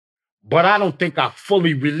But I don't think I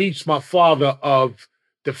fully released my father of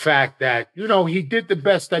the fact that, he did the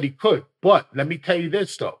best that he could. But let me tell you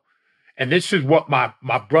this though. And this is what my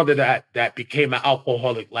brother that became an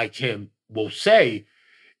alcoholic like him will say,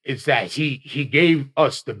 is that he gave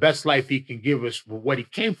us the best life he can give us for what he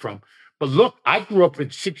came from. But look, I grew up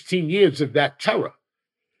in 16 years of that terror.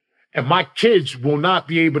 And my kids will not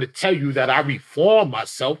be able to tell you that I reformed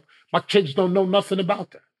myself. My kids don't know nothing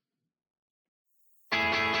about that.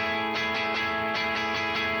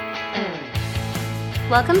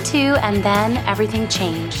 Welcome to And Then Everything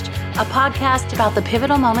Changed, a podcast about the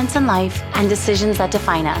pivotal moments in life and decisions that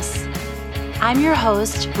define us. I'm your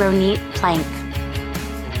host, Ronit Plank.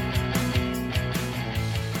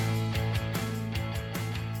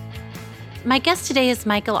 My guest today is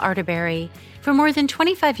Michael Arterberry. For more than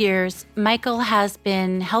 25 years, Michael has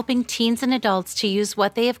been helping teens and adults to use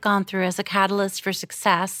what they have gone through as a catalyst for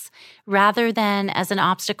success rather than as an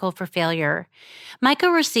obstacle for failure.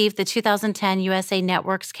 Michael received the 2010 USA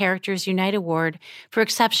Network's Characters Unite Award for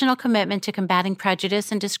exceptional commitment to combating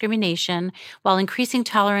prejudice and discrimination while increasing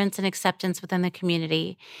tolerance and acceptance within the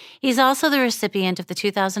community. He's also the recipient of the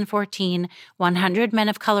 2014 100 Men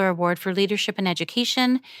of Color Award for Leadership in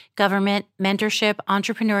Education, Government, Mentorship,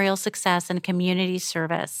 Entrepreneurial Success, and Community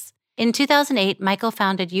Service. In 2008, Michael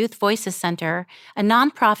founded Youth Voices Center, a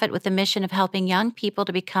nonprofit with the mission of helping young people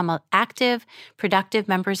to become active, productive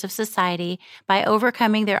members of society by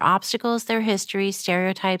overcoming their obstacles, their history,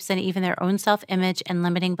 stereotypes, and even their own self-image and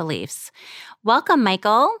limiting beliefs. Welcome,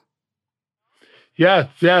 Michael. Yes.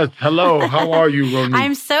 Hello. How are you, Ronit?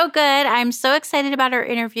 I'm so good. I'm so excited about our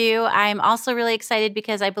interview. I'm also really excited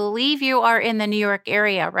because I believe you are in the New York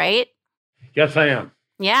area, right? Yes, I am.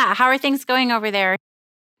 Yeah. How are things going over there?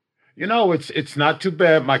 It's not too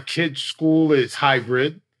bad. My kid's school is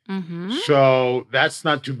hybrid. So that's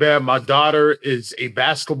not too bad. My daughter is a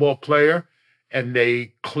basketball player and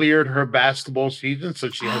they cleared her basketball season. So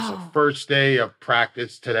she has her first day of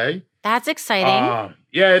practice today. That's exciting.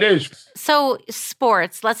 Yeah, it is. So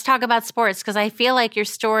sports, let's talk about sports because I feel like your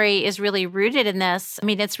story is really rooted in this. I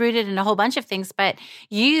mean, it's rooted in a whole bunch of things, but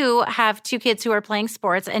you have two kids who are playing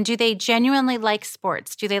sports. And do they genuinely like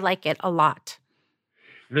sports? Do they like it a lot?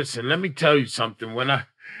 Listen, let me tell you something. When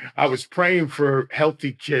I was praying for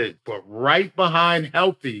healthy kids, but right behind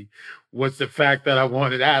healthy was the fact that I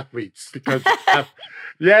wanted athletes because,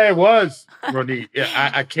 yeah, it was, Ronit.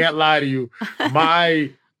 Yeah, I can't lie to you.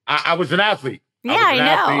 I was an athlete. Yeah,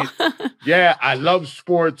 I know. Yeah, I love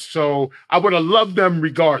sports, so I would have loved them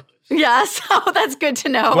regardless. Yes, that's good to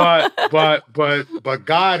know. But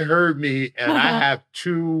God heard me, and I have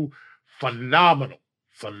two phenomenal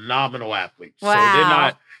athletes. Wow. So they're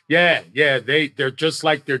not. They're just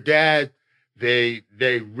like their dad. They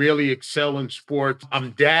really excel in sports.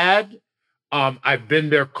 I'm dad. I've been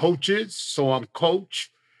their coaches, so I'm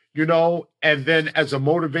coach. And then as a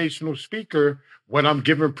motivational speaker, when I'm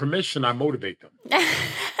given permission, I motivate them.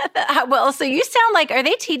 Well, so you sound like, are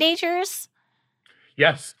they teenagers?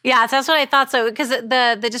 Yes. Yeah, that's what I thought. So, because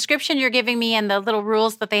the description you're giving me and the little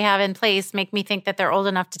rules that they have in place make me think that they're old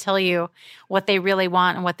enough to tell you what they really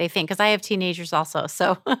want and what they think. Because I have teenagers also,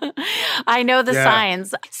 so I know the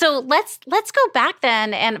signs. So let's go back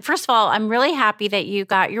then. And first of all, I'm really happy that you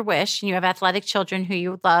got your wish and you have athletic children who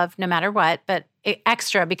you love no matter what, but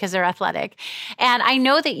extra because they're athletic. And I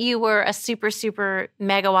know that you were a super, super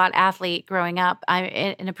megawatt athlete growing up.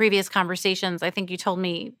 In a previous conversations, I think you told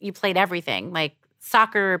me you played everything, like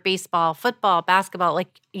soccer, baseball, football, basketball,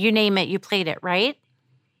 like you name it, you played it, right?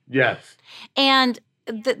 Yes. And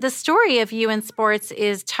the story of you in sports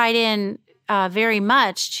is tied in very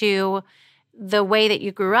much to the way that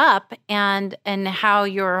you grew up and how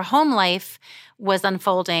your home life was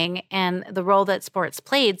unfolding and the role that sports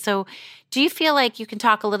played. So do you feel like you can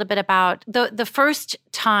talk a little bit about the first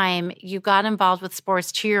time you got involved with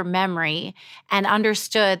sports to your memory and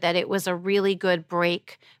understood that it was a really good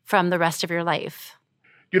break from the rest of your life?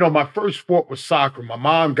 My first sport was soccer. My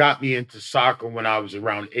mom got me into soccer when I was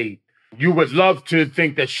around 8. You would love to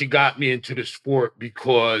think that she got me into the sport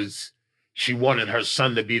because she wanted her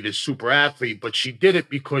son to be this super athlete, but she did it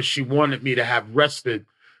because she wanted me to have respite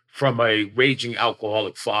from a raging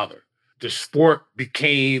alcoholic father. The sport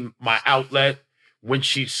became my outlet. When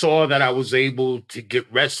she saw that I was able to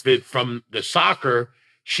get respite from the soccer,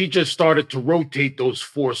 she just started to rotate those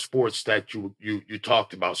 4 sports that you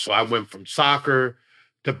talked about. So I went from soccer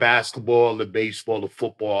to basketball to baseball to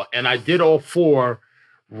football. And I did all 4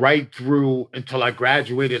 right through until I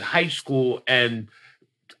graduated high school. And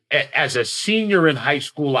as a senior in high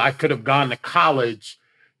school, I could have gone to college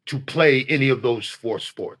to play any of those four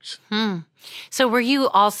sports. Hmm. So were you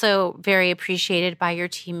also very appreciated by your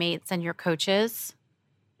teammates and your coaches?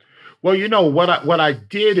 Well, what I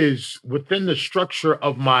did is within the structure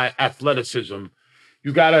of my athleticism,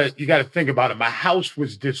 you gotta think about it. My house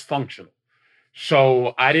was dysfunctional.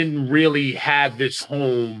 So I didn't really have this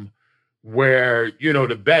home where,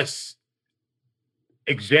 the best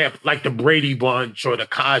example, like the Brady Bunch or the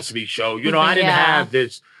Cosby Show, I didn't Yeah. have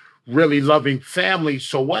this really loving family.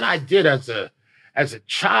 So what I did as a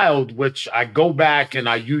child, which I go back and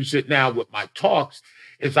I use it now with my talks,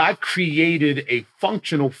 is I created a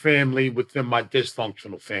functional family within my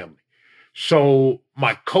dysfunctional family. So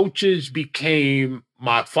my coaches became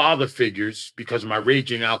my father figures because my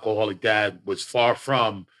raging alcoholic dad was far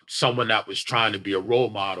from someone that was trying to be a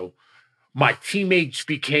role model. My teammates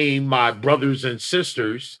became my brothers and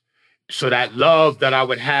sisters. So that love that I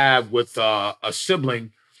would have with a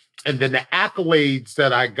sibling, and then the accolades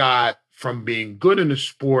that I got from being good in the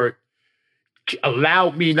sport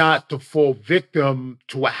allowed me not to fall victim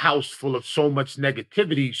to a house full of so much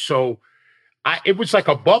negativity. So it was like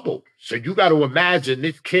a bubble. So you got to imagine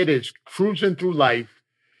this kid is cruising through life.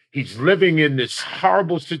 He's living in this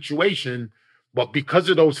horrible situation, but because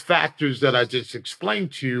of those factors that I just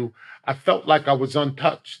explained to you, I felt like I was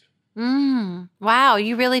untouched. Wow,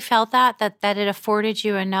 you really felt that it afforded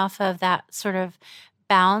you enough of that sort of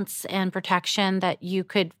bounce and protection that you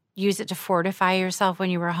could use it to fortify yourself when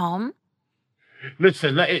you were home?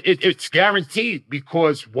 Listen, it's guaranteed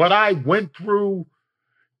because what I went through,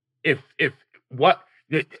 if what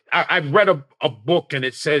I read a book and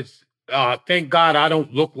it says, thank God I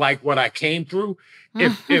don't look like what I came through.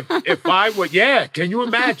 If I would, yeah, can you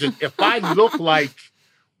imagine if I look like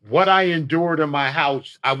what I endured in my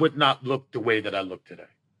house, I would not look the way that I look today.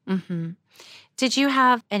 Hmm. Did you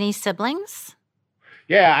have any siblings?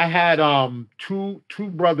 Yeah, I had two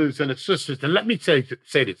brothers and a sister, and let me say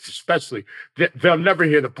this, especially they'll never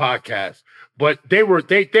hear the podcast, but they were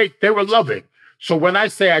loving. So when I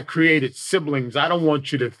say I created siblings, I don't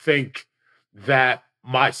want you to think that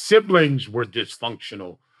my siblings were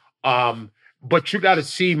dysfunctional. But you got to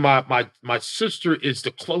see my sister is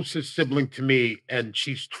the closest sibling to me, and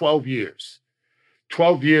she's 12 years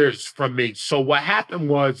from me. So what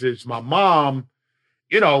happened is my mom,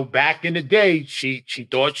 back in the day, she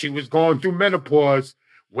thought she was going through menopause,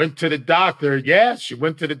 went to the doctor. Yeah, she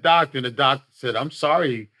went to the doctor, and the doctor said, I'm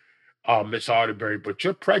sorry, Miss Arterberry, but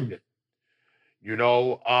you're pregnant.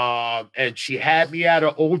 And she had me at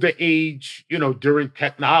an older age, during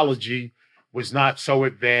technology was not so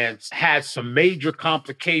advanced, had some major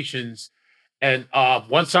complications. And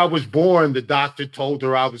once I was born, the doctor told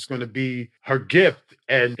her I was going to be her gift.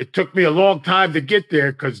 And it took me a long time to get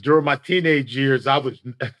there because during my teenage years, the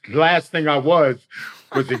last thing I was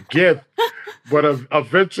a gift. But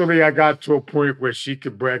eventually I got to a point where she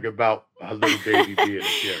could brag about her little baby being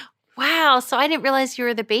a gift. Wow. So I didn't realize you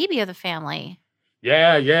were the baby of the family.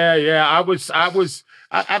 Yeah, yeah, yeah.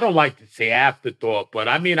 I don't like to say afterthought, but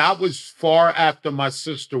I mean, I was far after my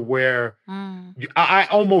sister where I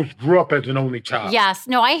almost grew up as an only child. Yes.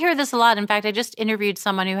 No, I hear this a lot. In fact, I just interviewed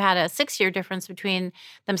someone who had a 6-year difference between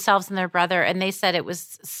themselves and their brother, and they said it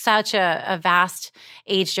was such a vast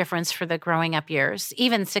age difference for the growing up years,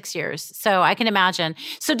 even 6 years. So I can imagine.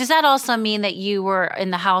 So does that also mean that you were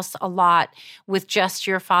in the house a lot with just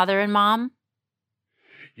your father and mom?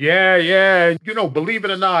 Yeah, yeah. Believe it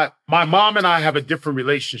or not, my mom and I have a different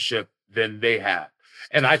relationship than they have.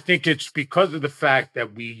 And I think it's because of the fact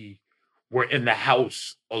that we were in the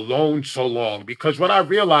house alone so long. Because what I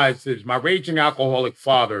realized is my raging alcoholic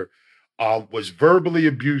father was verbally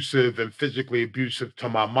abusive and physically abusive to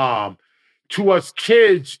my mom. To us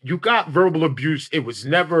kids, you got verbal abuse. It was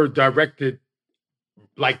never directed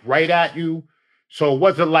like right at you. So it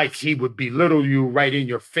wasn't like he would belittle you right in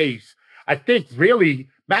your face. I think really,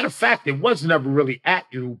 matter of fact, it was never really at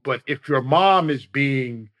you. But if your mom is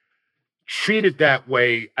being treated that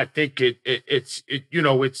way, I think it's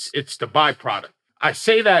the byproduct. I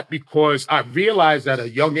say that because I realized at a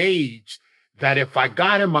young age that if I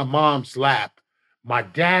got in my mom's lap, my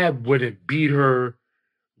dad wouldn't beat her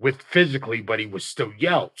with physically, but he would still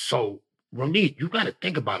yell. So, Ronit, you got to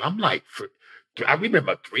think about it. I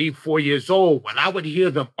remember 3, 4 years old when I would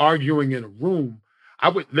hear them arguing in a room. I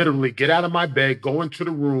would literally get out of my bed, go into the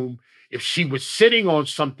room. If she was sitting on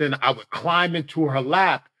something, I would climb into her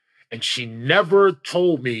lap, and she never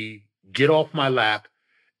told me, get off my lap.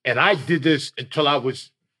 And I did this until I was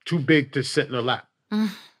too big to sit in her lap.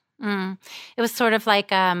 Mm. It was sort of like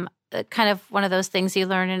kind of one of those things you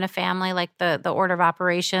learn in a family, like the order of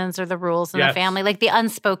operations or the rules in the Yes. family, like the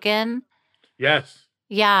unspoken. Yes.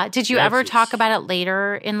 Yeah. Did you That's ever talk just about it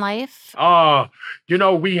later in life? uh,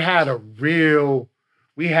 we had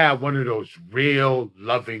we had one of those real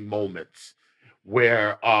loving moments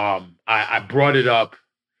where I brought it up.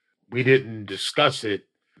 We didn't discuss it,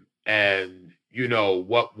 and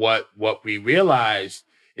what we realized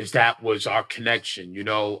is that was our connection,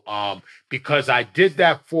 because I did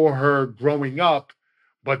that for her growing up,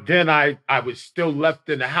 but then I was still left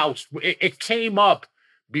in the house. It came up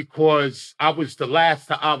because I was the last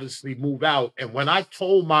to obviously move out, and when I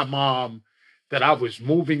told my mom that I was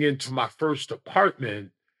moving into my first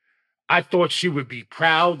apartment, I thought she would be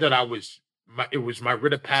proud that it was my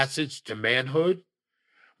rite of passage to manhood,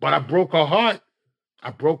 but I broke her heart.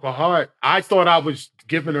 I thought I was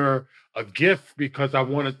giving her a gift because I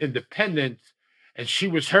wanted independence, and she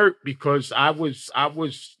was hurt because I was,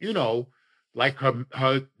 like her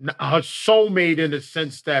soulmate, in the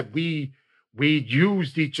sense that we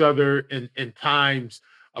used each other in times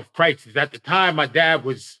of crisis. At the time, my dad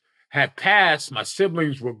was had passed, my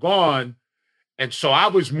siblings were gone, and so I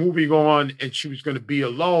was moving on, and she was going to be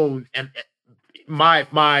alone. And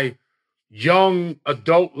my young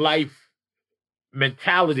adult life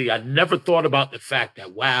mentality, I never thought about the fact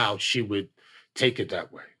that, wow, she would take it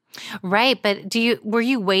that way. Right. But were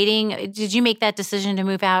you waiting? Did you make that decision to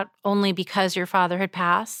move out only because your father had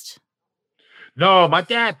passed? No, my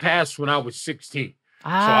dad passed when I was 16. So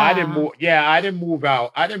I didn't Ah, move. Yeah, I didn't move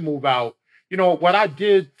out. I didn't move out. What I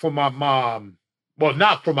did for my mom, well,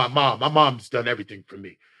 not for my mom. My mom's done everything for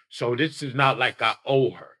me. So this is not like I owe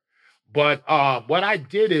her. But what I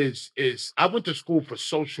did is I went to school for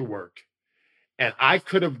social work, and I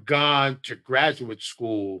could have gone to graduate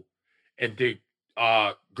school and did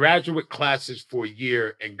graduate classes for a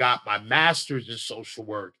year and got my master's in social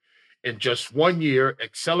work in just 1 year,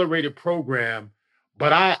 accelerated program.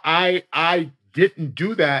 But I didn't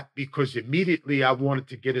do that because immediately I wanted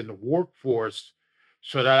to get in the workforce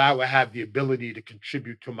so that I would have the ability to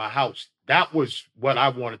contribute to my house. That was what I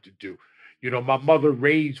wanted to do. My mother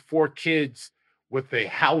raised four kids with a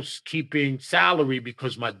housekeeping salary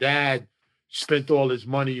because my dad spent all his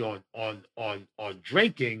money on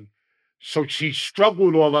drinking. So she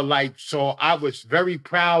struggled all her life. So I was very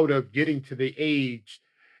proud of getting to the age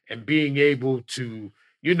and being able to,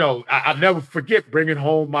 I'll never forget bringing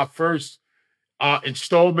home my first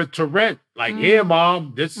installment to rent. Like, here, mm,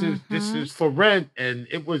 mom, this hmm. is for rent, and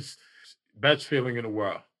it was best feeling in the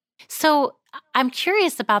world. So I'm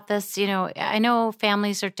curious about this. I know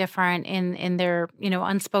families are different in their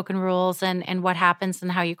unspoken rules and what happens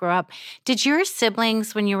and how you grow up. Did your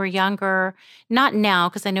siblings when you were younger, not now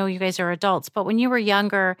because I know you guys are adults, but when you were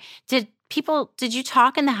younger, did you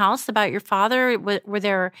talk in the house about your father?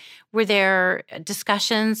 Were there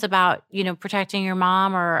discussions about protecting your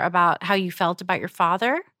mom or about how you felt about your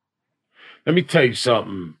father? Let me tell you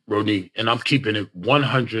something, Roni, and I'm keeping it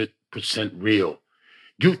 100% real.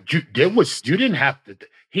 You didn't have to.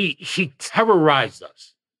 He terrorized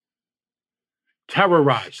us,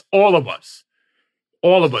 terrorized all of us.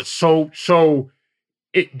 So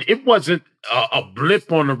it wasn't a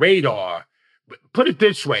blip on the radar. Put it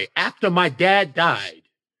this way: after my dad died,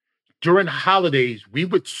 during holidays, we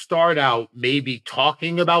would start out maybe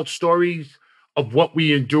talking about stories of what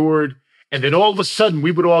we endured, and then all of a sudden,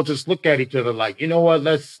 we would all just look at each other like, you know what?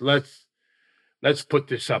 Let's put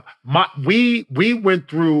this up. We went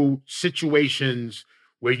through situations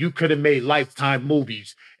where you could have made lifetime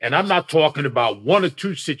movies, and I'm not talking about one or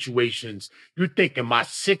two situations. You think in my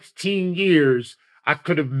 16 years, I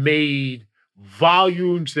could have made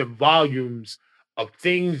volumes and volumes of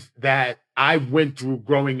things that I went through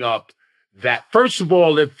growing up. That, first of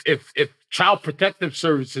all, if Child Protective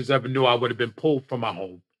Services ever knew, I would have been pulled from my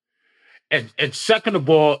home. And second of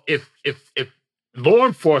all, if law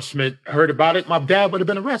enforcement heard about it, my dad would have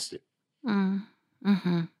been arrested. Mm,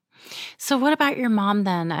 hmm. So what about your mom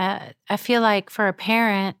then? I feel like for a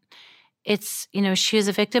parent, she was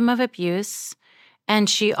a victim of abuse and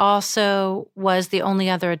she also was the only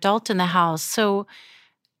other adult in the house. So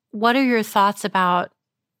what are your thoughts about,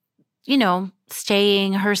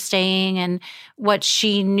 staying and what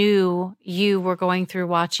she knew you were going through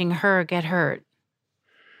watching her get hurt?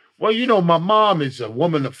 Well, my mom is a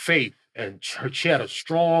woman of faith, and she had a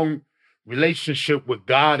strong relationship with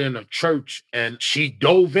God in a church, and she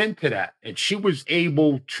dove into that, and she was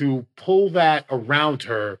able to pull that around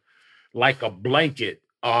her like a blanket.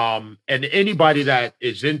 And anybody that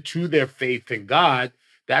is into their faith in God,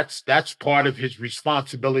 that's part of his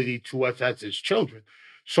responsibility to us as his children.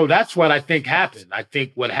 So that's what I think happened. I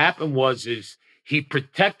think what happened is he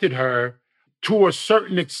protected her to a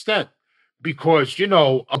certain extent because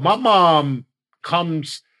my mom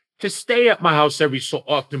comes to stay at my house every so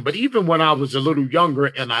often. But even when I was a little younger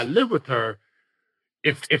and I lived with her,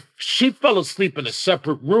 if she fell asleep in a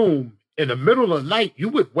separate room in the middle of the night, you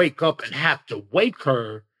would wake up and have to wake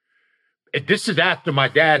her. And this is after my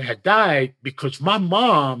dad had died, because my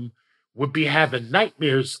mom would be having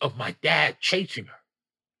nightmares of my dad chasing her.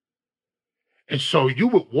 And so you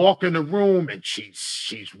would walk in the room and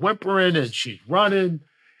she's whimpering and she's running,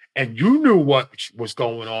 and you knew what was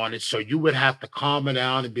going on. And so you would have to calm her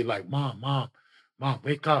down and be like, Mom,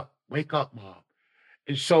 wake up, Mom.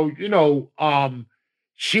 And so,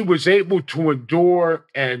 she was able to endure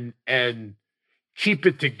and keep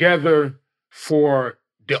it together for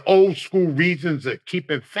the old school reasons of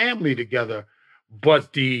keeping family together.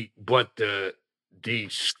 But the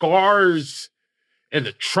scars and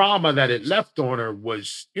the trauma that it left on her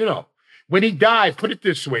was, when he died, put it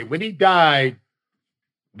this way, when he died,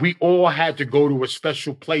 we all had to go to a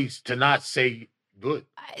special place to not say good.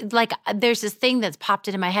 Like, there's this thing that's popped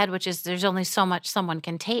into my head, which is there's only so much someone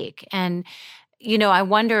can take. And, I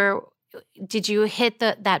wonder, did you hit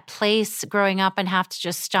that place growing up and have to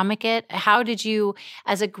just stomach it? How did you,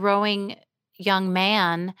 as a growing young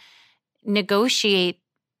man, negotiate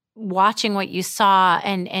watching what you saw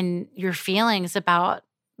and your feelings about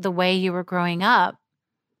the way you were growing up?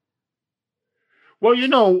 Well,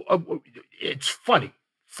 it's funny.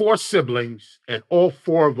 4 siblings, and all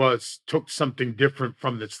 4 of us took something different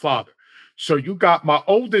from this father. So you got my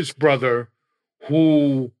oldest brother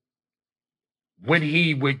who, when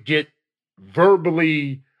he would get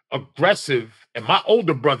verbally aggressive, and my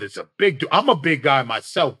older brother's a big dude. I'm a big guy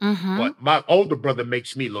myself, but my older brother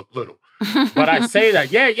makes me look little. But I say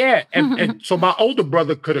that, yeah. And so my older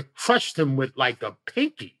brother could have crushed him with like a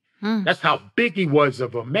pinky. That's how big he was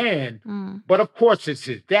of a man. But of course, it's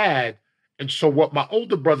his dad. And so what my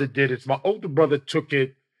older brother did is my older brother took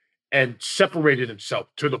it and separated himself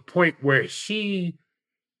to the point where he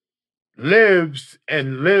lived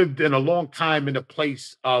in a long time in a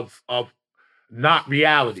place of not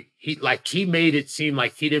reality. He made it seem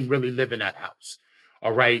like he didn't really live in that house.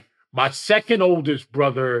 All right. My second oldest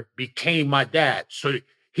brother became my dad. So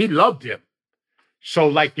he loved him. So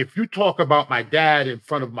like, if you talk about my dad in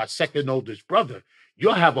front of my second oldest brother,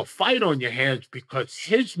 you'll have a fight on your hands, because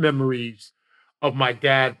his memories of my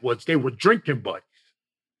dad was they were drinking buddies.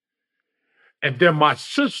 And then my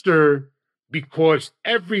sister, because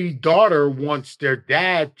every daughter wants their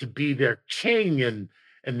dad to be their king and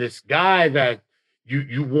this guy that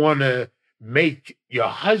you want to make your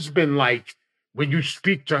husband, like, when you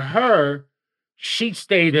speak to her, she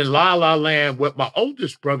stayed in La La Land with my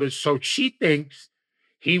oldest brother. So she thinks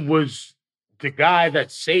he was the guy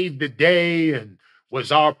that saved the day and was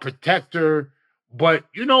our protector. But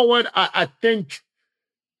you know what? I think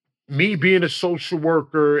me being a social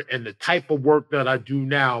worker and the type of work that I do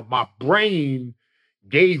now, my brain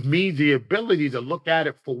gave me the ability to look at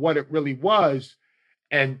it for what it really was.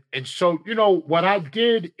 And so, what I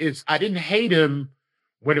did is I didn't hate him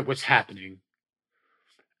when it was happening.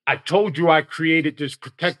 I told you I created this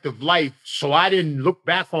protective life, so I didn't look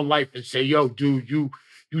back on life and say, yo, dude, you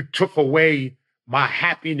took away my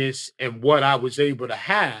happiness and what I was able to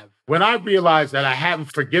have. When I realized that I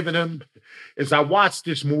hadn't forgiven him, is I watched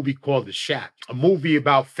this movie called The Shack, a movie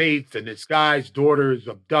about faith, and this guy's daughter is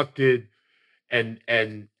abducted, and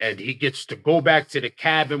he gets to go back to the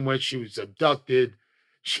cabin where she was abducted.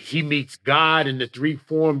 He meets God in the 3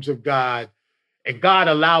 forms of God, and God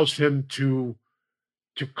allows him to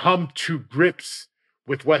come to grips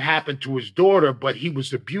with what happened to his daughter, but he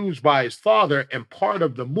was abused by his father. And part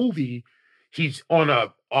of the movie, he's on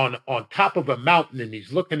top of a mountain and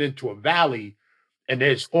he's looking into a valley, and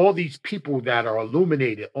there's all these people that are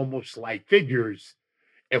illuminated, almost like figures.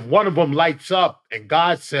 And one of them lights up, and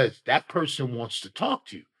God says, that person wants to talk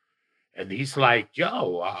to you. And he's like,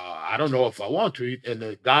 yo, I don't know if I want to.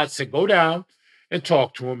 And God said, go down and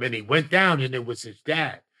talk to him. And he went down, and it was his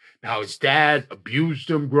dad. Now, his dad abused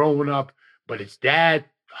him growing up, but his dad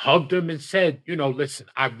hugged him and said, listen,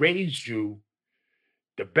 I raised you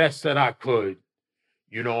the best that I could.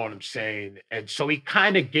 You know what I'm saying? And so he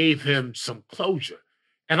kind of gave him some closure.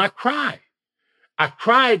 And I cried. I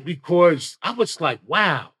cried because I was like,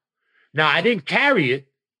 wow. Now, I didn't carry it.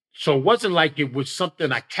 So it wasn't like it was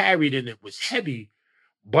something I carried and it was heavy.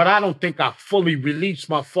 But I don't think I fully released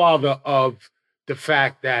my father of the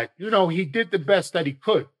fact that, he did the best that he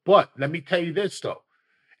could. But let me tell you this, though.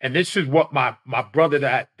 And this is what my brother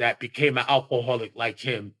that became an alcoholic like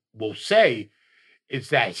him will say, is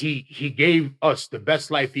that he gave us the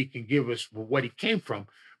best life he can give us with what he came from.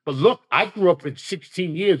 But look, I grew up in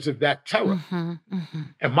 16 years of that terror.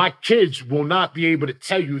 And my kids will not be able to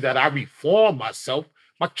tell you that I reformed myself.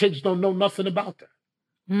 My kids don't know nothing about that.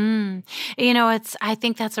 Mm. I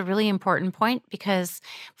think that's a really important point because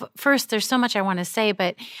first, there's so much I want to say,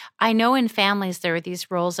 but I know in families there are these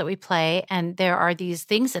roles that we play, and there are these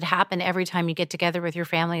things that happen every time you get together with your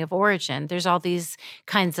family of origin. There's all these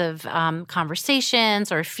kinds of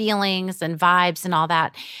conversations or feelings and vibes and all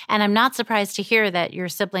that. And I'm not surprised to hear that your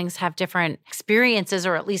siblings have different experiences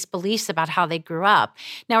or at least beliefs about how they grew up.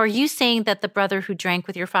 Now, are you saying that the brother who drank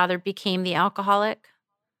with your father became the alcoholic?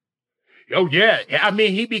 Oh yeah, I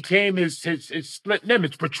mean he became his split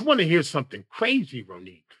image. But you want to hear something crazy,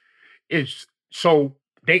 Ronique? Is so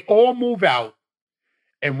they all move out,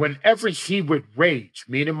 and whenever he would rage,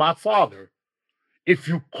 meaning my father, if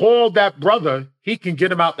you call that brother, he can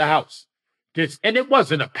get him out the house. And it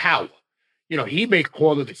wasn't a power. He may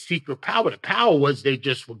call it a secret power. The power was they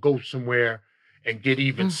just would go somewhere and get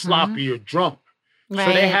even Mm-hmm. sloppy or drunk. So they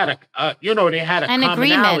Right. had they had a An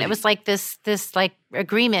agreement. It commonality. was like this like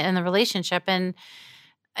agreement in the relationship and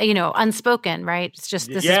unspoken, right? It's just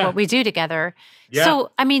this is Yeah, what we do together. yeah.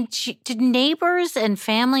 So, I mean, did neighbors and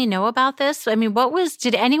family know about this? I mean,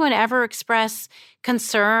 did anyone ever express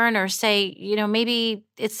concern or say, maybe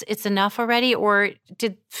it's enough already, or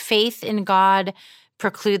did faith in God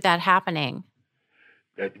preclude that happening?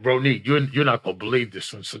 Ronique, you're not gonna believe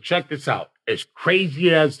this one. So check this out. As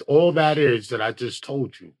crazy as all that is that I just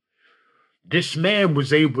told you, this man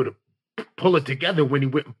was able to pull it together when he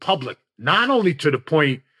went in public. Not only to the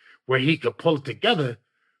point where he could pull it together.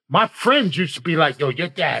 My friends used to be like, "Yo, your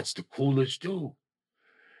dad's the coolest dude."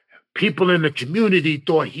 People in the community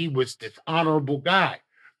thought he was this honorable guy.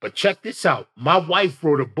 But check this out. My wife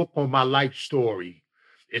wrote a book on my life story.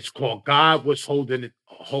 It's called God was holding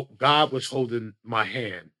my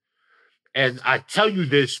hand. And I tell you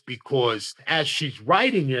this because as she's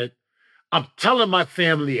writing it, I'm telling my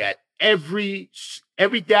family at every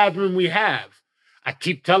gathering we have, I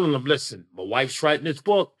keep telling them, listen, my wife's writing this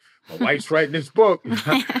book. My wife's writing this book.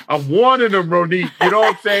 I'm warning them, Ronique. You know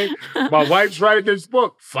what I'm saying? My wife's writing this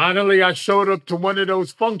book. Finally, I showed up to one of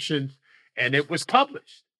those functions and it was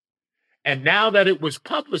published. And now that it was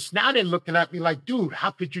published, now they're looking at me like, dude,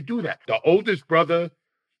 how could you do that? The oldest brother,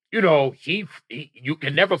 he you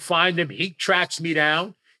can never find him. He tracks me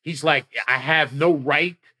down. He's like, I have no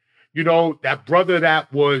right. That brother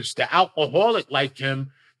that was the alcoholic like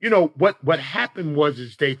him, what happened was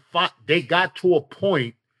is they got to a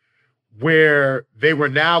point where they were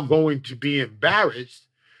now going to be embarrassed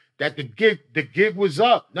that the gig was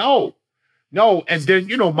up. No, no. And then,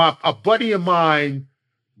 a buddy of mine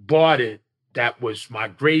bought it that was my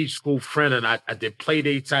grade school friend, and I did play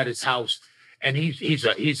dates at his house. And he's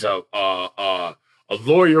a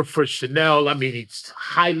lawyer for Chanel. I mean, he's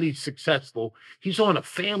highly successful. He's on a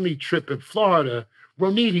family trip in Florida.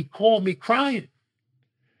 Ronit, he called me crying.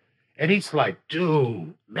 And he's like,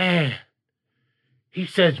 dude, man. He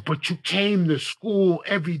says, but you came to school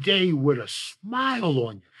every day with a smile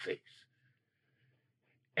on your face.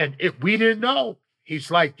 And we didn't know. He's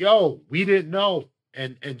like, yo, we didn't know.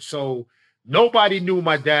 And so nobody knew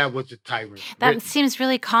my dad was a tyrant. That seems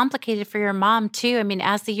really complicated for your mom too. I mean,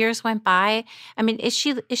 as the years went by, I mean, is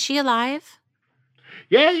she alive?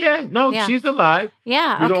 Yeah, yeah. No, Yeah. she's alive.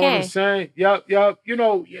 Yeah, You know what I'm okay. saying? Yeah, yeah.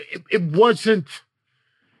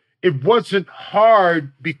 It wasn't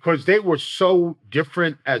hard because they were so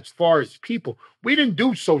different as far as people. We didn't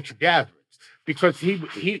do social gatherings because he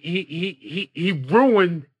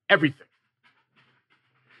ruined everything.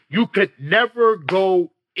 You could never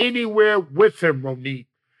go anywhere with him, Ronit,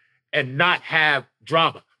 and not have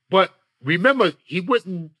drama. But remember, he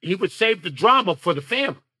would save the drama for the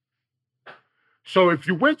family. So if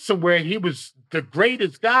you went somewhere, he was the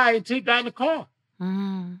greatest guy until he got in the car.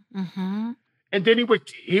 Mm-hmm. And then he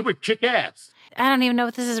would kick ass. I don't even know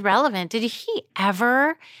if this is relevant. Did he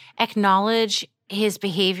ever acknowledge his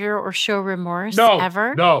behavior or show remorse No,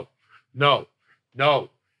 ever? no, no, no.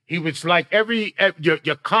 He was like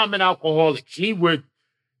your common alcoholic. He would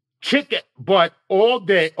kick it, but all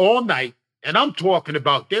day, all night. And I'm talking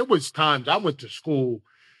about there was times I went to school.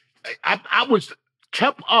 I was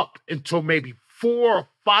kept up until maybe 4 or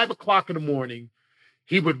 5 o'clock in the morning.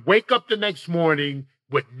 He would wake up the next morning,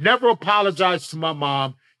 would never apologize to my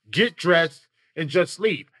mom, get dressed, and just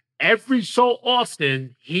leave. Every so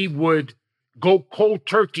often, he would go cold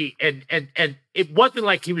turkey, and it wasn't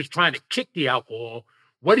like he was trying to kick the alcohol.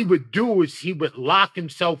 What he would do is he would lock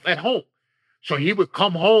himself at home. So he would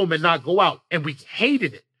come home and not go out. And we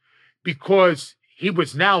hated it because he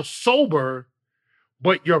was now sober,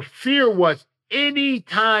 but your fear was any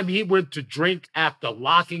time he went to drink after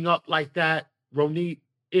locking up like that, Ronit,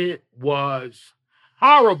 it was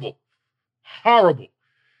horrible, horrible.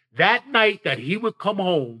 That night that he would come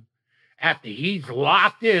home after he's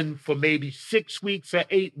locked in for maybe 6 weeks or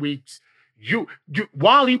 8 weeks, you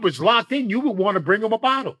while he was locked in, you would want to bring him a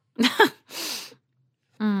bottle.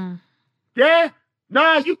 Mm. Yeah.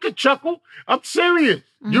 Nah, you could chuckle. I'm serious.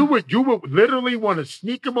 You would literally want to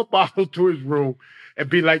sneak him a bottle to his room and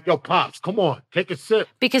be like, yo, Pops, come on, take a sip.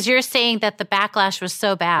 Because you're saying that the backlash was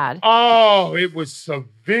so bad. Oh, it was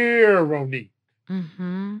severe, Ronique.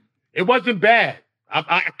 Mm-hmm. It wasn't bad.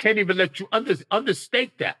 I can't even let you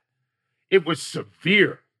understate that. It was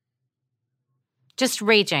severe. Just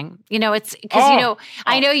raging. It's because,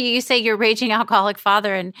 I know you say you're raging alcoholic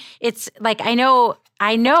father, and it's like, I know,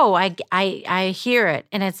 I hear it.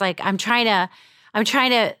 And it's like, I'm trying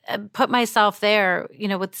to put myself there,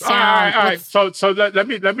 with sound. All right. So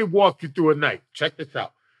let me walk you through a night. Check this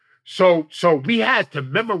out. So we had to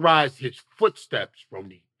memorize his footsteps,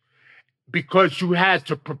 Ronique, because you had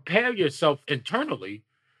to prepare yourself internally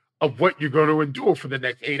of what you're going to endure for the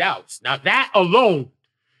next 8 hours. Now, that alone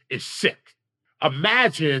is sick.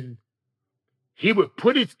 Imagine he would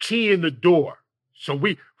put his key in the door. So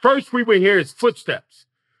we would hear his footsteps.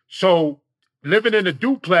 So living in a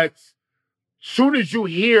duplex, soon as you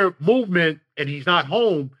hear movement and he's not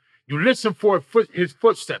home, you listen for his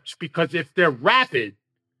footsteps, because if they're rapid,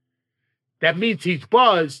 that means he's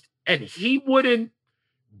buzzed, and he wouldn't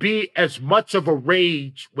be as much of a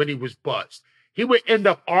rage when he was buzzed. He would end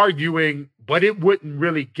up arguing, but it wouldn't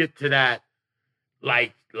really get to that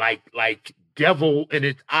like devil in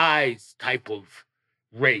its eyes type of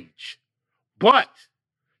rage. But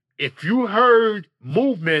if you heard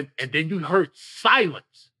movement and then you heard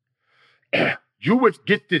silence, you would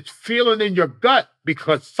get this feeling in your gut,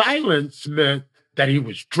 because silence meant that he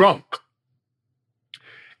was drunk.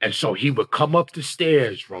 And so he would come up the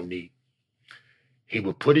stairs, Ronique. He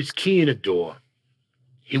would put his key in the door.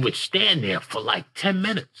 He would stand there for like 10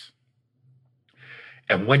 minutes.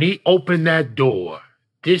 And when he opened that door,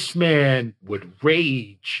 this man would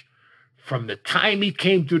rage from the time he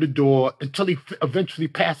came through the door until he eventually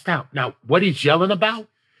passed out. Now, what he's yelling about?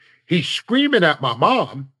 He's screaming at my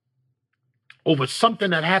mom over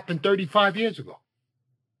something that happened 35 years ago.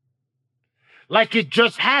 Like it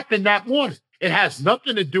just happened that morning. It has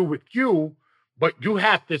nothing to do with you, but you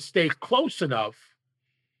have to stay close enough,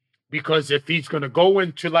 because if he's going to go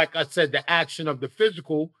into, like I said, the action of the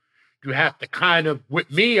physical, you have to kind of, with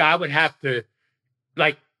me, I would have to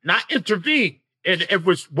not intervene. And it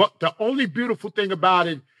was the only beautiful thing about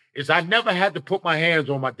it is I never had to put my hands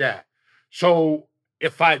on my dad. So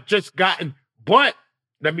if I just but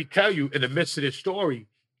let me tell you, in the midst of this story,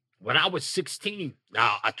 when I was 16,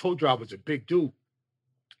 now I told you I was a big dude.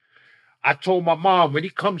 I told my mom, when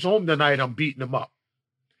he comes home tonight, I'm beating him up.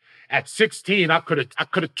 At 16, I could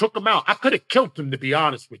have took him out. I could have killed him, to be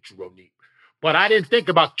honest with you, Ronique. But I didn't think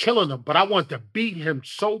about killing him. But I wanted to beat him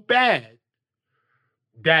so bad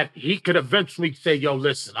that he could eventually say, yo,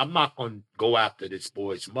 listen, I'm not going to go after this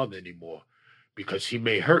boy's mother anymore, because he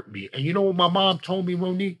may hurt me. And you know what my mom told me,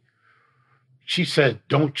 Ronique? She said,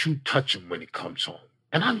 don't you touch him when he comes home.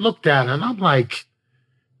 And I looked at her and I'm like,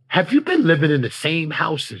 have you been living in the same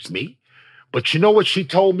house as me? But you know what she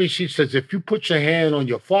told me? She says, if you put your hand on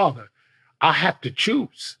your father, I'll have to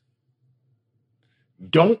choose.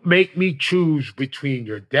 Don't make me choose between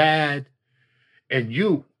your dad and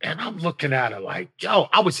you. And I'm looking at her like, yo,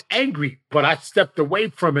 I was angry, but I stepped away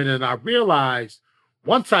from it. And I realized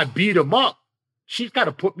once I beat him up, she's got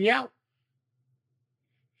to put me out.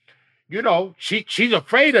 She's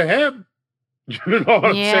afraid of him. You know what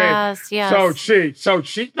I'm saying? Yes. So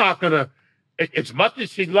she's not going to, as much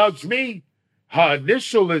as she loves me, her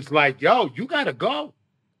initial is like, yo, you got to go.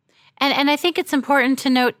 And I think it's important to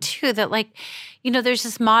note too that, there's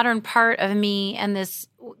this modern part of me and this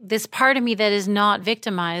part of me that is not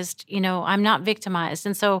victimized. I'm not victimized.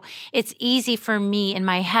 And so it's easy for me in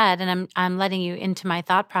my head, and I'm letting you into my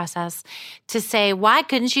thought process, to say, why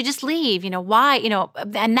couldn't she just leave? Why,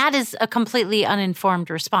 and that is a completely uninformed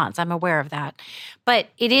response. I'm aware of that. But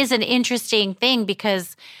it is an interesting thing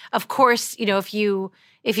because, of course, if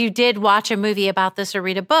you did watch a movie about this or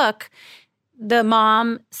read a book, the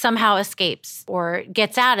mom somehow escapes or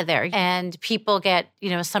gets out of there and people get,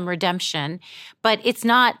 some redemption. But it's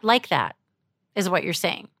not like that, is what you're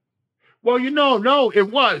saying. Well, no,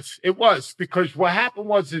 it was. Because what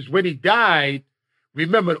happened is when he died,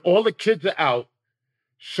 remember, all the kids are out.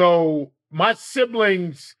 So my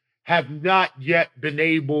siblings have not yet been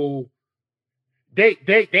able, they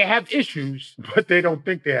have issues, but they don't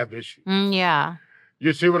think they have issues. Yeah.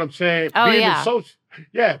 You see what I'm saying? Oh,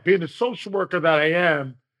 Being a social worker that I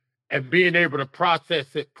am and being able to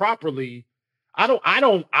process it properly, I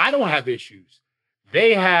don't have issues.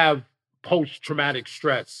 they have post-traumatic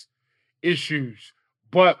stress issues.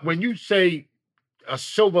 But when you say a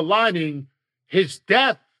silver lining, his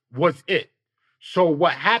death was it. So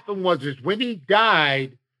what happened was is when he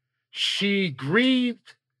died, she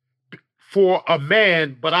grieved for a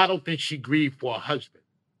man, but I don't think she grieved for a husband.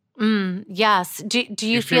 Yes. Do you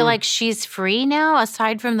You feel see? like she's free now,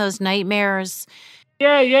 aside from those nightmares?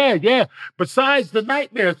 Yeah. Besides the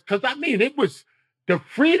nightmares, because I mean, the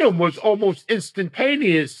freedom was almost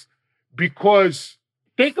instantaneous because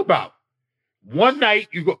think about one night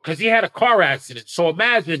you go, because he had a car accident. So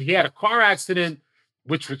imagine he had a car accident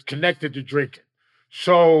which was connected to drinking.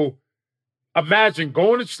 So imagine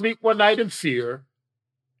going to sleep one night in fear,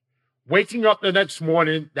 waking up the next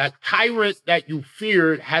morning, that tyrant that you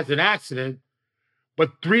feared has an accident,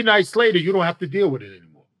 but 3 nights later, you don't have to deal with it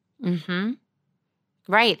anymore. Mm-hmm.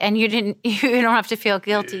 Right. And you don't have to feel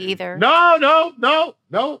guilty either. No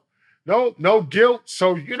guilt.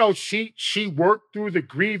 So, she worked through the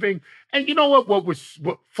grieving. And you know what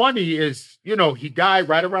funny is, he died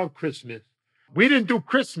right around Christmas. We didn't do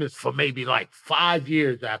Christmas for maybe like 5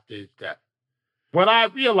 years after his death. When I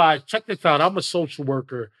realized, check this out, I'm a social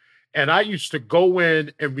worker and I used to go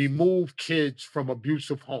in and remove kids from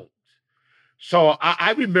abusive homes. So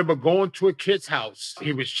I remember going to a kid's house.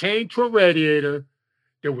 He was chained to a radiator.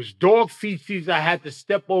 There was dog feces I had to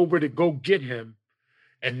step over to go get him,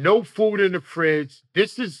 and no food in the fridge.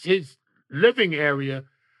 This is his living area.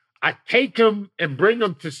 I take him and bring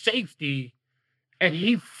him to safety, and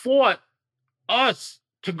he fought us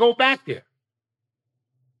to go back there.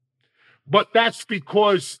 But that's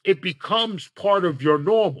because it becomes part of your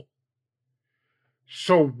normal.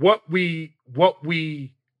 So what we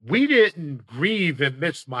didn't grieve and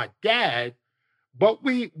miss my dad, but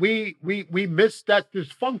we missed that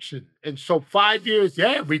dysfunction. And so 5 years,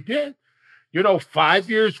 yeah, we did. 5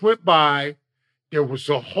 years went by. There was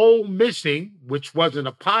a hole missing, which wasn't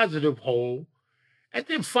a positive hole. And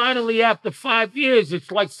then finally, after 5 years, it's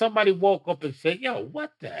like somebody woke up and said, yo,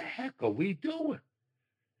 what the heck are we doing?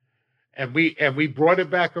 And we brought it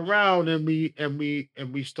back around and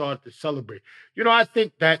we started to celebrate. I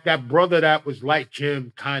think that brother that was like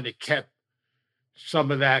him kind of kept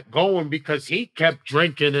some of that going because he kept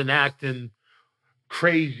drinking and acting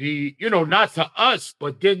crazy, not to us,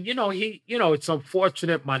 but then, it's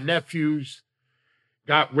unfortunate my nephews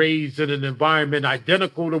got raised in an environment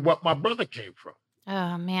identical to what my brother came from.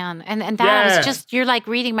 Oh man. And that was Yeah. just, you're like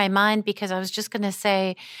reading my mind, because I was just going to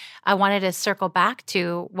say, I wanted to circle back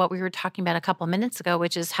to what we were talking about a couple of minutes ago,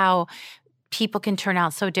 which is how people can turn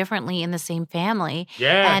out so differently in the same family.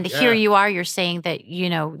 Yeah. And here you are, you're saying that,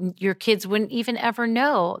 your kids wouldn't even ever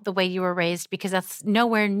know the way you were raised, because that's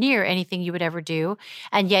nowhere near anything you would ever do.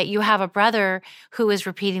 And yet you have a brother who is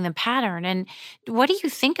repeating the pattern. And what do you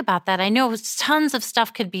think about that? I know tons of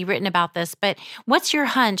stuff could be written about this, but what's your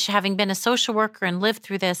hunch, having been a social worker and lived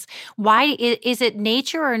through this? Why is it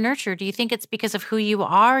nature or nurture? Do you think it's because of who you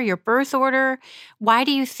are, your birth order? Why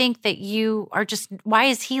do you think that why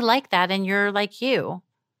is he like that and you're like you?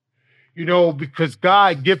 Because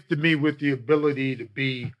God gifted me with the ability to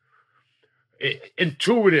be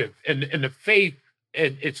intuitive and the faith,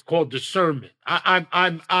 and it's called discernment.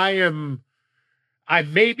 I'm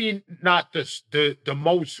maybe not the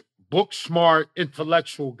most book smart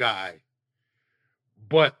intellectual guy,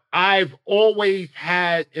 but I've always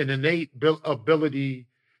had an innate ability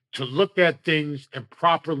to look at things and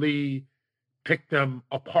properly pick them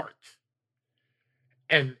apart.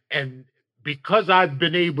 And because I've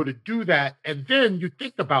been able to do that, and then you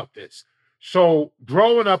think about this. So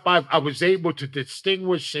growing up, I was able to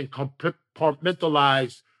distinguish and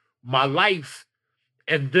compartmentalize my life,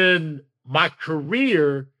 and then my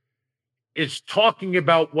career is talking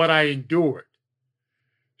about what I endured.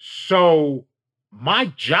 So my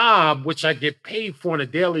job, which I get paid for on a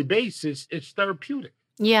daily basis, is therapeutic.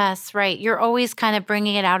 Yes, right. You're always kind of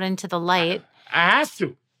bringing it out into the light. I have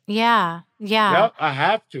to. Yeah. Yep, I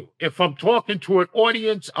have to. If I'm talking to an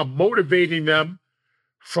audience, I'm motivating them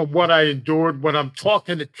from what I endured. When I'm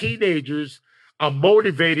talking to teenagers, I'm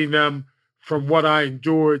motivating them from what I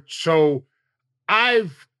endured. So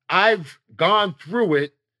I've gone through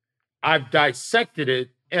it, I've dissected it,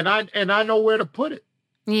 and I know where to put it.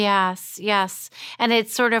 Yes. And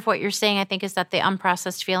it's sort of what you're saying, I think, is that the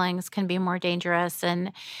unprocessed feelings can be more dangerous,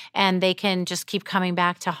 and they can just keep coming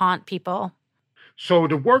back to haunt people. So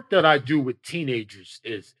the work that I do with teenagers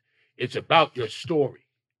is it's about your story.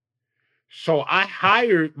 So I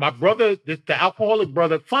hired my brother, the alcoholic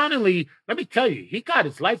brother. Finally, let me tell you, he got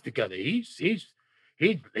his life together. He's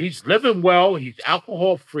living well. He's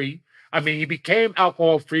alcohol free. I mean, he became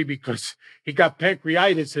alcohol free because he got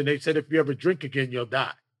pancreatitis, and they said if you ever drink again, you'll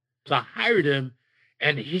die. So I hired him,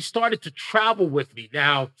 and he started to travel with me.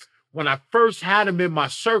 Now, when I first had him in my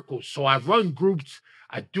circles, so I run groups,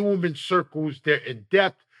 I do them in circles, they're in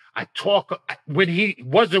depth. I talk, when he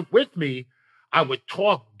wasn't with me, I would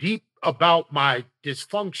talk deep about my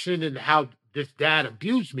dysfunction and how this dad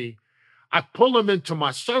abused me. I pull him into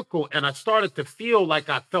my circle, and I started to feel like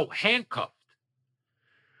I felt handcuffed.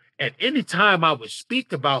 And anytime I would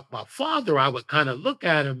speak about my father, I would kind of look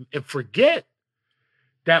at him and forget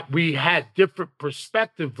that we had different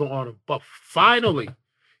perspectives on him. But finally,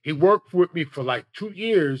 he worked with me for like 2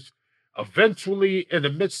 years. Eventually, in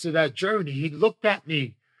the midst of that journey, he looked at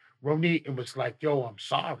me, Ronit, and was like, yo, I'm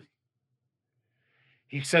sorry.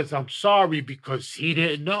 He says, I'm sorry because he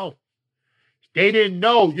didn't know. They didn't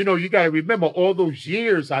know. You know, you got to remember all those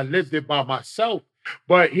years I lived it by myself.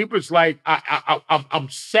 But he was like, I'm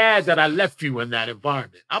sad that I left you in that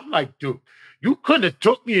environment. I'm like, dude, you couldn't have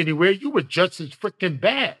took me anywhere. You were just as freaking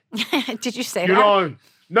bad. Did you say You that?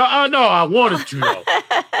 know, no, I wanted to though.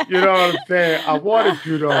 You know what I'm saying? I wanted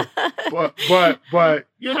to though. But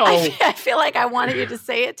you know. I feel like I wanted you to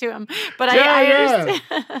say it to him, but I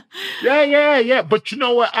understand. Yeah. But you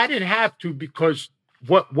know what? I didn't have to, because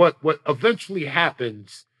what eventually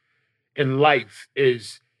happens in life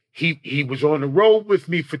is he was on the road with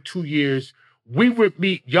me for 2 years. We would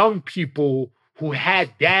meet young people who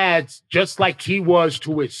had dads just like he was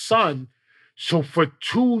to his son. So for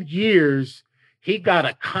 2 years, he got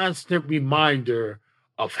a constant reminder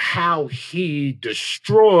of how he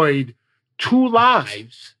destroyed 2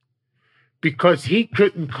 lives because he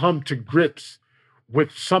couldn't come to grips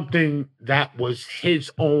with something that was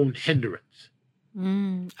his own hindrance.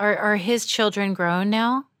 Are his children grown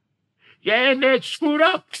now? Yeah, and they're screwed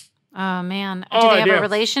up. Oh, man. Do they have a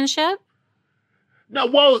relationship? No,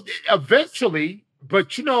 well, eventually,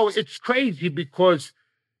 but you know, it's crazy because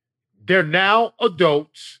they're now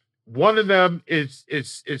adults. One of them is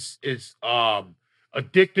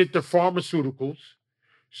addicted to pharmaceuticals.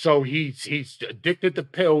 So he's addicted to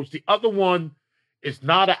pills. The other one is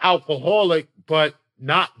not an alcoholic, but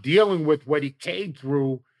not dealing with what he came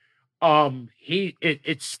through.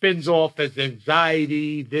 It spins off as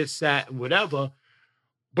anxiety, this, that, and whatever.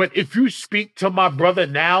 But if you speak to my brother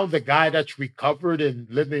now, the guy that's recovered and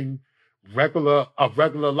living a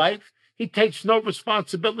regular life, he takes no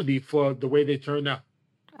responsibility for the way they turn out.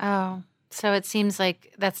 Oh, so it seems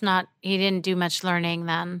like he didn't do much learning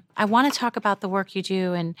then. I want to talk about the work you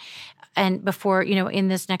do and before, in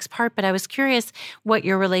this next part, but I was curious what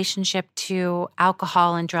your relationship to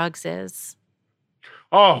alcohol and drugs is.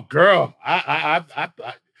 Oh, girl, I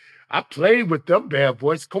played with them bad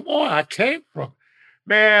boys. Come on, I came from,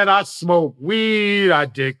 man, I smoked weed, I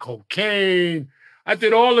did cocaine, I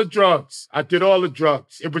did all the drugs.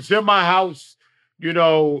 It was in my house.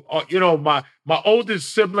 My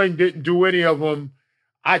oldest sibling didn't do any of them.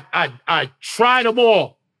 I tried them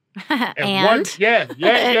all. And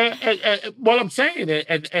what I'm saying,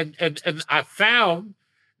 and I found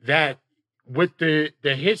that with the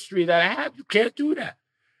history that I have, you can't do that.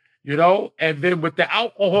 And then with the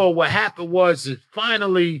alcohol, what happened was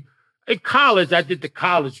finally in college, I did the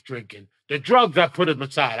college drinking. The drugs, I put them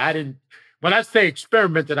aside. When I say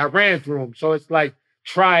experimented, I ran through them. So it's like,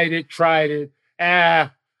 tried it.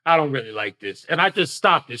 I don't really like this. And I just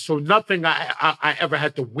stopped it. So nothing I ever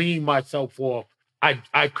had to wean myself off.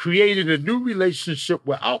 I created a new relationship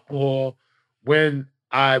with alcohol when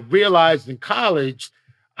I realized in college,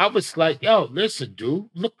 I was like, yo, listen, dude,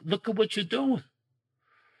 look at what you're doing.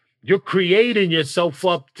 You're creating yourself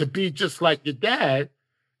up to be just like your dad,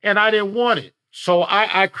 and I didn't want it. So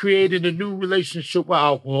I created a new relationship with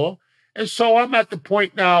alcohol. And so I'm at the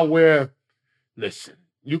point now where, listen,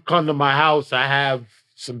 you come to my house, I have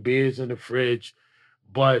some beers in the fridge,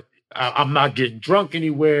 but I'm not getting drunk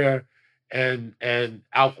anywhere. And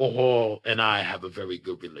alcohol and I have a very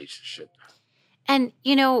good relationship. And,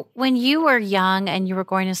 when you were young and you were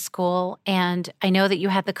going to school, and I know that you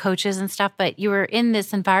had the coaches and stuff, but you were in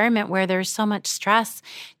this environment where there's so much stress.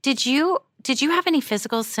 Did you have any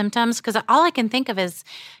physical symptoms? Because all I can think of is,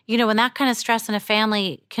 when that kind of stress in a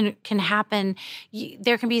family can happen,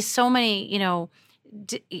 there can be so many,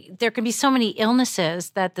 there can be so many illnesses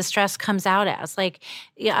that the stress comes out as, like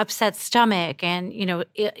upset stomach and,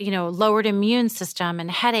 lowered immune system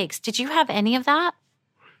and headaches. Did you have any of that?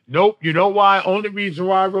 Nope. You know why? Only reason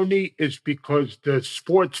why, Ronit, is because the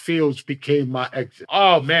sports fields became my exit.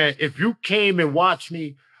 Oh man, if you came and watched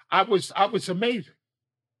me, I was amazing.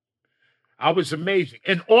 I was amazing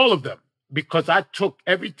in all of them because I took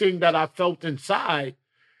everything that I felt inside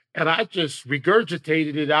and I just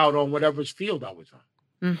regurgitated it out on whatever's field I was on.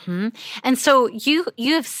 Mm-hmm. And so you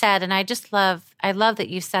have said, and I love that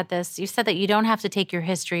you said this. You said that you don't have to take your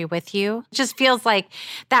history with you. It just feels like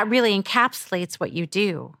that really encapsulates what you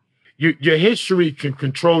do. Your history can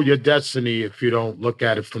control your destiny if you don't look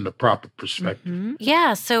at it from the proper perspective. Mm-hmm.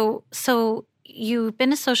 Yeah. So you've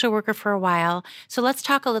been a social worker for a while. So let's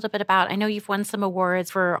talk a little bit about, I know you've won some awards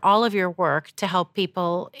for all of your work to help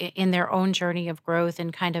people in their own journey of growth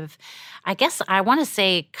and kind of, I guess I want to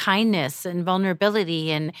say kindness and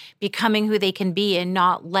vulnerability and becoming who they can be and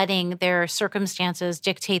not letting their circumstances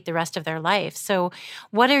dictate the rest of their life. So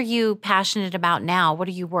what are you passionate about now? What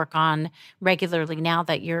do you work on regularly now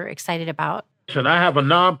that you're excited about? And I have a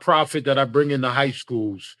nonprofit that I bring into high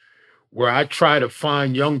schools where I try to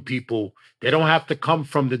find young people. They don't have to come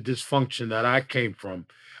from the dysfunction that I came from.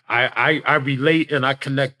 I relate and I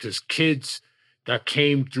connect to kids that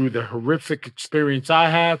came through the horrific experience I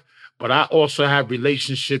have, but I also have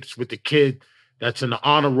relationships with the kid that's in the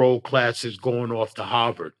honor roll classes going off to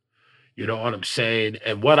Harvard. You know what I'm saying?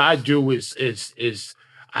 And what I do is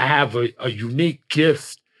I have a unique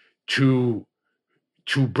gift to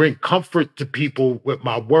bring comfort to people with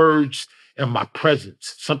my words and my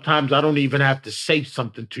presence. Sometimes I don't even have to say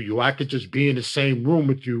something to you. I could just be in the same room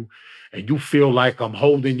with you and you feel like I'm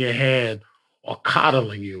holding your hand or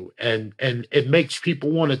coddling you. And it makes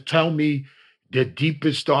people want to tell me their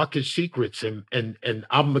deepest, darkest secrets. And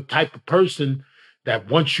I'm the type of person that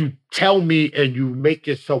once you tell me and you make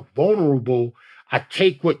yourself vulnerable, I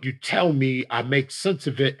take what you tell me, I make sense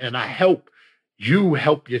of it, and I help you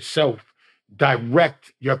help yourself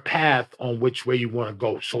direct your path on which way you want to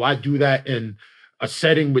go. So I do that in a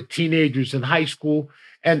setting with teenagers in high school,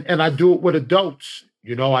 and I do it with adults.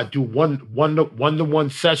 You know, I do one-to-one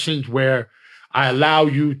sessions where I allow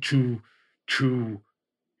you to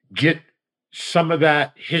get some of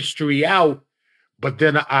that history out, but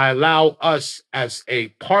then I allow us as a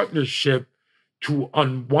partnership to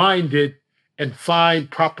unwind it and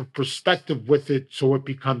find proper perspective with it so it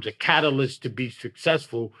becomes a catalyst to be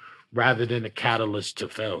successful rather than a catalyst to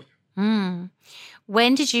failure. Mm.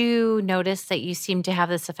 When did you notice that you seemed to have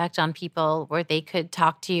this effect on people where they could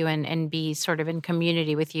talk to you and be sort of in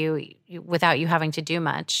community with you without you having to do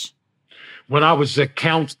much? When I was a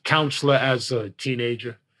counselor as a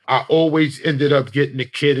teenager, I always ended up getting a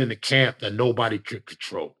kid in a camp that nobody could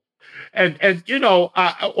control. And you know,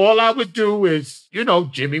 all I would do is, you know,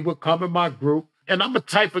 Jimmy would come in my group, and I'm a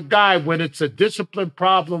type of guy when it's a discipline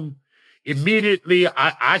problem. Immediately,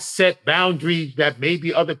 I set boundaries that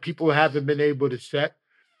maybe other people haven't been able to set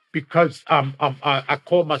because I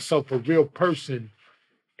call myself a real person.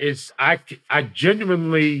 Is I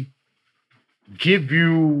genuinely give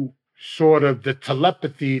you sort of the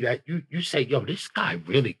telepathy that you say, yo, this guy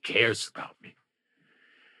really cares about me.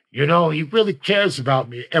 You know, he really cares about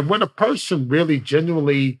me. And when a person really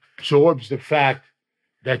genuinely absorbs the fact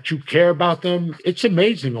that you care about them, it's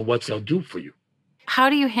amazing on what they'll do for you. How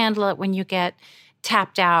do you handle it when you get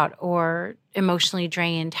tapped out or emotionally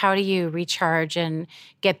drained? How do you recharge and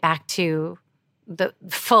get back to the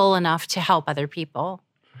full enough to help other people?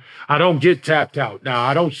 I don't get tapped out. Now,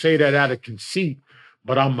 I don't say that out of conceit,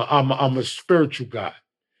 but I'm a spiritual guy.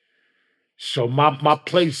 So my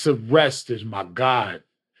place of rest is my God.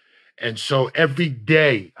 And so every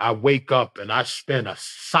day I wake up and I spend a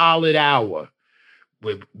solid hour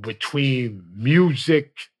between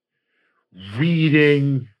music,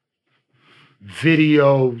 reading,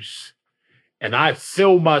 videos, and I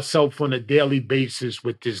fill myself on a daily basis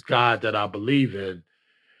with this God that I believe in.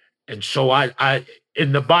 And so I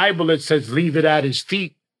in the Bible it says leave it at his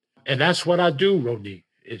feet. And that's what I do, Ronnie.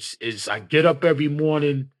 It's I get up every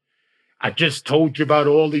morning. I just told you about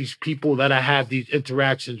all these people that I have these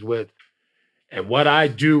interactions with. And what I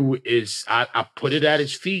do is I put it at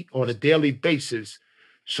his feet on a daily basis.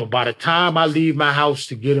 So by the time I leave my house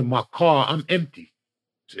to get in my car, I'm empty.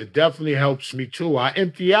 It definitely helps me too. I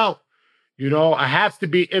empty out. You know, I have to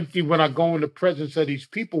be empty when I go in the presence of these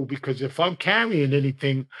people because if I'm carrying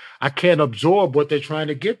anything, I can't absorb what they're trying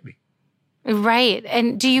to give me. Right.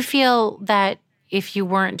 And do you feel that if you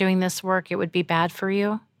weren't doing this work, it would be bad for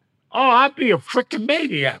you? Oh, I'd be a freaking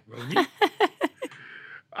maniac, Ronnie.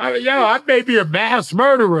 I may be a mass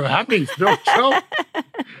murderer. I mean, no joke.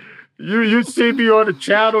 You see me on the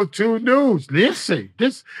Channel 2 News. Listen,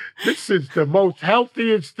 this is the most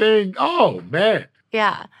healthiest thing. Oh, man.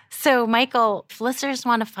 Yeah. So, Michael, if listeners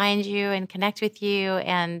want to find you and connect with you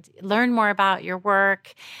and learn more about your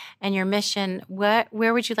work and your mission, where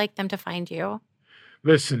would you like them to find you?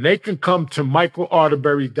 Listen, they can come to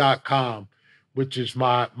michaelarterberry.com, which is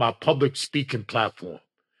my public speaking platform.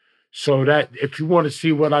 So that if you want to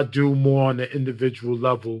see what I do more on the individual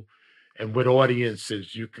level and with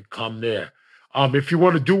audiences, you can come there. If you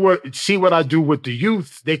want to see what I do with the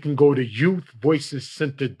youth, they can go to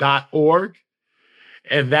youthvoicescenter.org.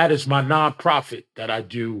 And that is my nonprofit that I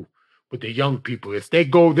do with the young people. If they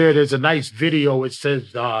go there, there's a nice video. It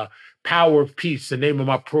says Power of Peace, the name of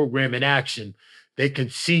my program in action. They can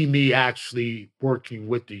see me actually working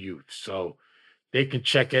with the youth. So they can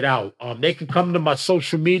check it out. They can come to my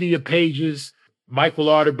social media pages. Michael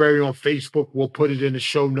Arterberry on Facebook. We'll put it in the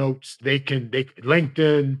show notes. They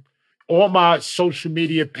LinkedIn, all my social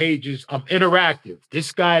media pages. I'm interactive.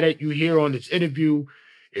 This guy that you hear on this interview,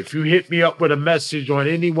 if you hit me up with a message on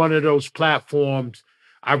any one of those platforms,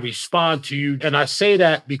 I respond to you. And I say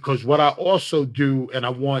that because what I also do, and I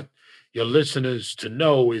want your listeners to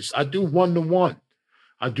know, is I do one-to-one.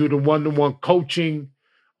 I do the one-to-one coaching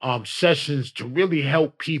sessions to really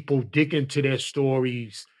help people dig into their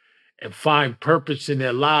stories and find purpose in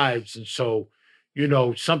their lives. And so,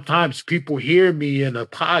 sometimes people hear me in a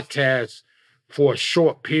podcast for a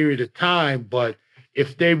short period of time, but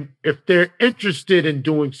if they're interested in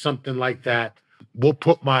doing something like that, we'll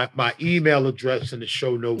put my email address in the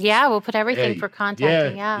show notes. Yeah, we'll put everything for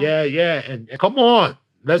contacting. Yeah. And come on,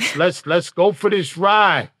 let's go for this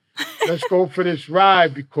ride. Let's go for this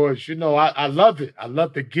ride because I love it. I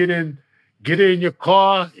love to get in your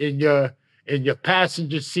car, in your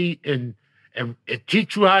passenger seat, and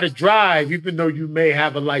teach you how to drive, even though you may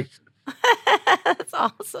have a license. That's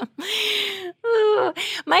awesome. Ooh.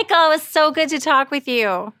 Michael, it was so good to talk with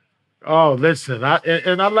you. Oh, listen, I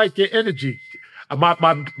like your energy.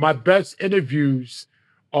 My best interviews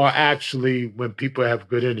are actually when people have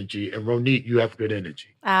good energy. And Ronit, you have good energy.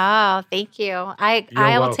 Oh, thank you.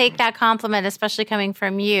 I will take that compliment, especially coming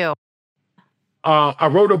from you. I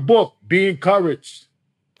wrote a book, Be Encouraged.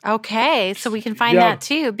 Okay, so we can find that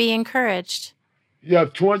too, Be Encouraged. You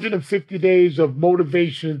have 250 days of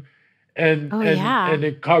motivation and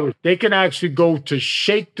encourage. They can actually go to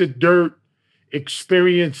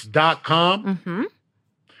shakethedirtexperience.com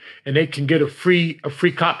and they can get a free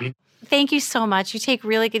copy. Thank you so much. You take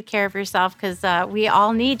really good care of yourself because we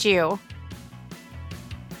all need you.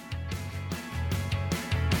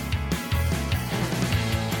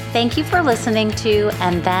 Thank you for listening to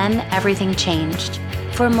And Then Everything Changed.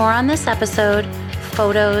 For more on this episode,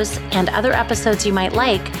 photos, and other episodes you might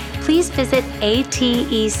like, please visit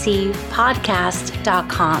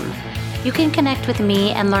atecpodcast.com. You can connect with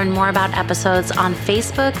me and learn more about episodes on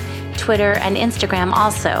Facebook, Twitter, and Instagram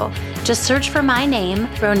also. Just search for my name,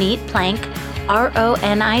 Ronit Plank,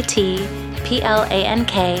 RONITPLANK,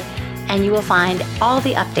 and you will find all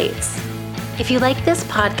the updates. If you like this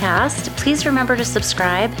podcast, please remember to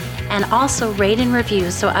subscribe and also rate and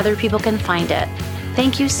review so other people can find it.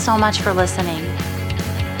 Thank you so much for listening.